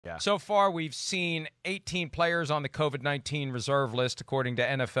So far, we've seen 18 players on the COVID-19 reserve list, according to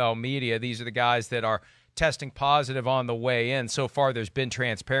NFL media. These are the guys that are testing positive on the way in. So far, there's been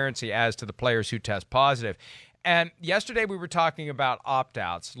transparency as to the players who test positive. And yesterday we were talking about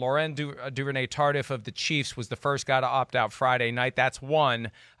opt-outs. Laurent Duvernay-Tardif of the Chiefs was the first guy to opt out Friday night. That's one.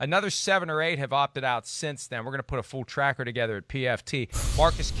 Another 7 or 8 have opted out since then. We're going to put a full tracker together at PFT.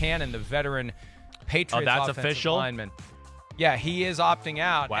 Marcus Cannon, the veteran Patriots offensive lineman. Yeah, he is opting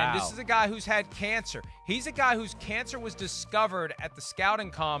out. Wow. And this is a guy who's had cancer. He's a guy whose cancer was discovered at the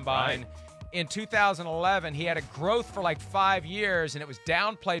scouting combine. In 2011, he had a growth for like 5 years, and it was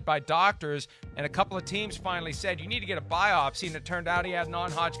downplayed by doctors, and a couple of teams finally said, you need to get a biopsy, and it turned out he had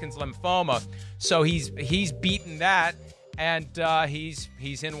non-Hodgkin's lymphoma. So he's beaten that, and he's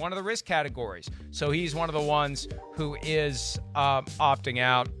in one of the risk categories. So he's one of the ones who is opting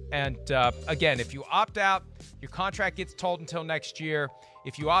out. And again, if you opt out, your contract gets told until next year.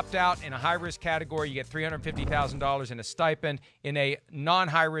 If you opt out in a high-risk category, you get $350,000 in a stipend. In a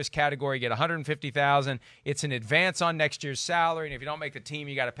non-high-risk category, you get $150,000. It's an advance on next year's salary, and if you don't make the team,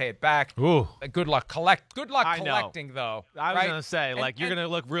 you got to pay it back. Ooh. Good luck collecting, though. I was going to say, you're going to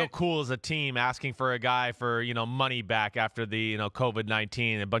look real cool as a team asking for a guy for, money back after the,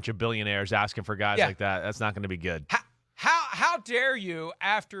 COVID-19, a bunch of billionaires asking for guys like that. That's not going to be good. How dare you,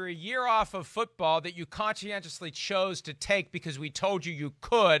 after a year off of football that you conscientiously chose to take because we told you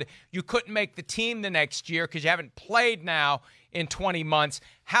couldn't make the team the next year because you haven't played now in 20 months.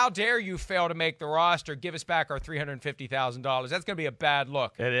 How dare you fail to make the roster? Give us back our $350,000. That's going to be a bad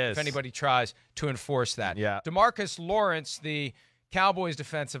look. It is. If anybody tries to enforce that. Yeah. DeMarcus Lawrence, the Cowboys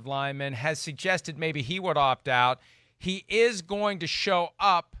defensive lineman, has suggested maybe he would opt out. He is going to show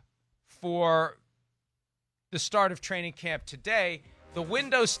up for the start of training camp today. The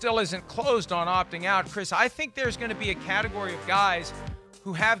window still isn't closed on opting out. Chris, I think there's going to be a category of guys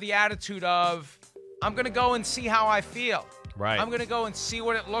who have the attitude of, I'm going to go and see how I feel. Right. I'm going to go and see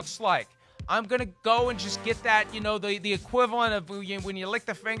what it looks like. I'm going to go and just get that, the equivalent of when you lick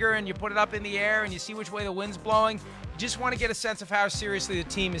the finger and you put it up in the air and you see which way the wind's blowing. You just want to get a sense of how seriously the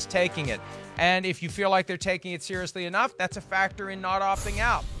team is taking it. And if you feel like they're taking it seriously enough, that's a factor in not opting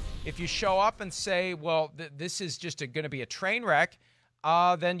out. If you show up and say, well, this is just going to be a train wreck,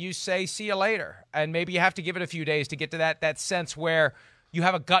 then you say, see you later. And maybe you have to give it a few days to get to that sense where you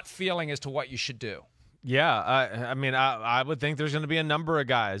have a gut feeling as to what you should do. Yeah, I would think there's going to be a number of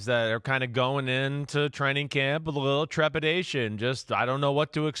guys that are kind of going into training camp with a little trepidation. Just, I don't know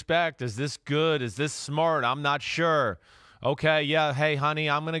what to expect. Is this good? Is this smart? I'm not sure. Okay, yeah, hey, honey,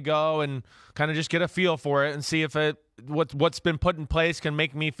 I'm going to go and kind of just get a feel for it and see if what's been put in place can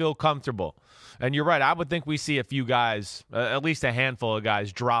make me feel comfortable. And you're right. I would think we see a few guys, at least a handful of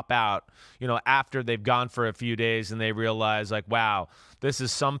guys, drop out, after they've gone for a few days and they realize, wow, this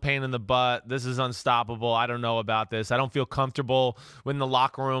is some pain in the butt. This is unstoppable. I don't know about this. I don't feel comfortable in the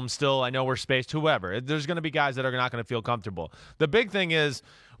locker room still. I know we're spaced, whoever. There's going to be guys that are not going to feel comfortable. The big thing is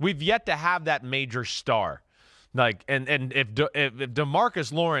we've yet to have that major star. And if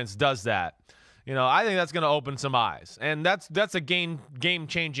DeMarcus Lawrence does that, I think that's going to open some eyes. And that's a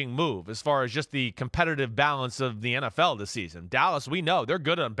game-changing move as far as just the competitive balance of the NFL this season. Dallas, we know, they're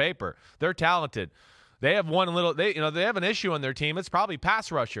good on paper. They're talented. They have they have an issue on their team. It's probably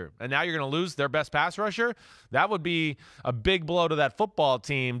pass rusher. And now you're going to lose their best pass rusher? That would be a big blow to that football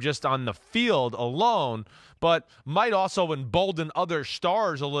team just on the field alone, but might also embolden other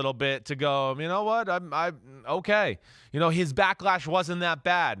stars a little bit to go, you know what, I'm okay. His backlash wasn't that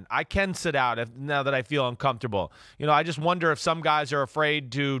bad. I can sit out now that I feel uncomfortable. I just wonder if some guys are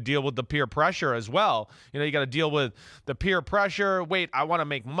afraid to deal with the peer pressure as well. You got to deal with the peer pressure. Wait, I want to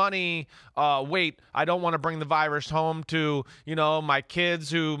make money. Wait, I don't want to bring the virus home to, my kids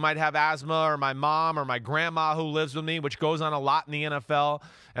who might have asthma, or my mom or my grandma who lives with me, which goes on a lot in the NFL.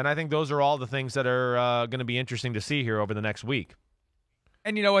 And I think those are all the things that are going to be interesting to see here over the next week.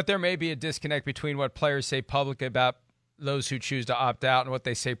 And you know what? There may be a disconnect between what players say publicly about those who choose to opt out and what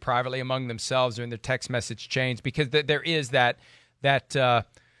they say privately among themselves or in their text message chains, because there is that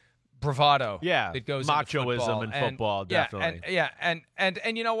bravado that goes machoism in football, definitely.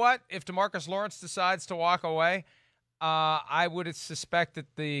 And you know what? If DeMarcus Lawrence decides to walk away, I would suspect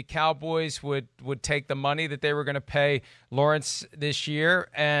that the Cowboys would take the money that they were going to pay Lawrence this year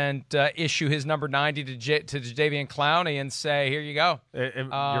and issue his number 90 to Jadeveon Clowney and say, here you go.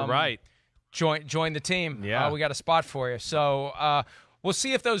 You're right. Join the team. Yeah. We got a spot for you. So we'll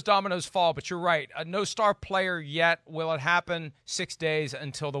see if those dominoes fall, but you're right. No star player yet. Will it happen 6 days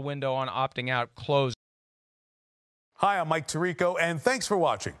until the window on opting out closes? Hi, I'm Mike Tirico, and thanks for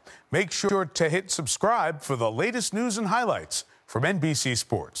watching. Make sure to hit subscribe for the latest news and highlights From NBC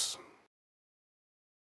Sports.